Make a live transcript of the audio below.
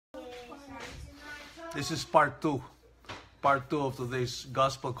This is part two of today's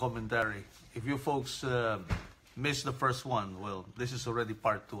gospel commentary. If you folks missed the first one, well, this is already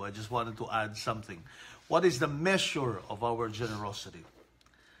part two. I just wanted to add something. What is the measure of our generosity?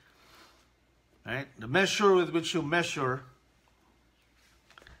 Right? The measure with which you measure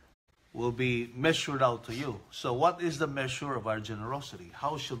will be measured out to you. So what is the measure of our generosity?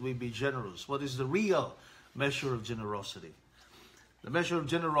 How should we be generous? What is the real measure of generosity? The measure of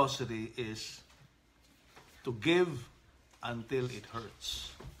generosity is to give until it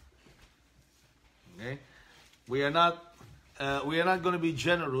hurts. Okay? We are not going to be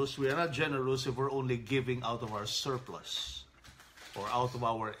generous. We are not generous if we're only giving out of our surplus or out of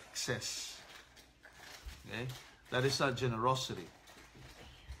our excess. Okay? That is not generosity.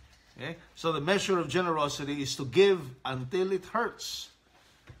 Okay? So the measure of generosity is to give until it hurts,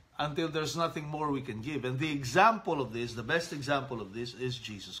 until there's nothing more we can give. And the example of this, the best example of this is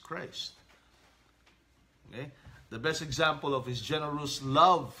Jesus Christ. Okay? The best example of his generous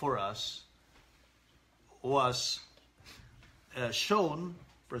love for us was shown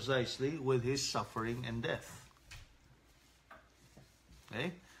precisely with his suffering and death.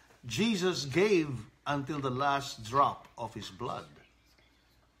 Okay? Jesus gave until the last drop of his blood.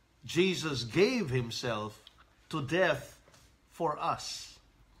 Jesus gave himself to death for us.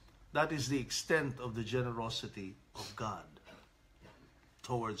 That is the extent of the generosity of God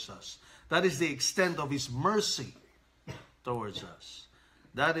towards us. That is the extent of his mercy towards us.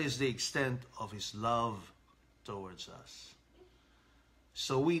 That is the extent of his love towards us.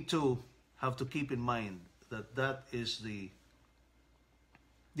 So we too have to keep in mind that that is the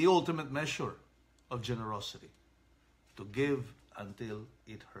ultimate measure of generosity. To give until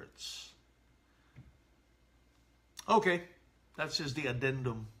it hurts. Okay, that's just the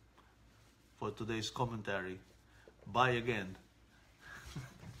addendum for today's commentary. Bye again.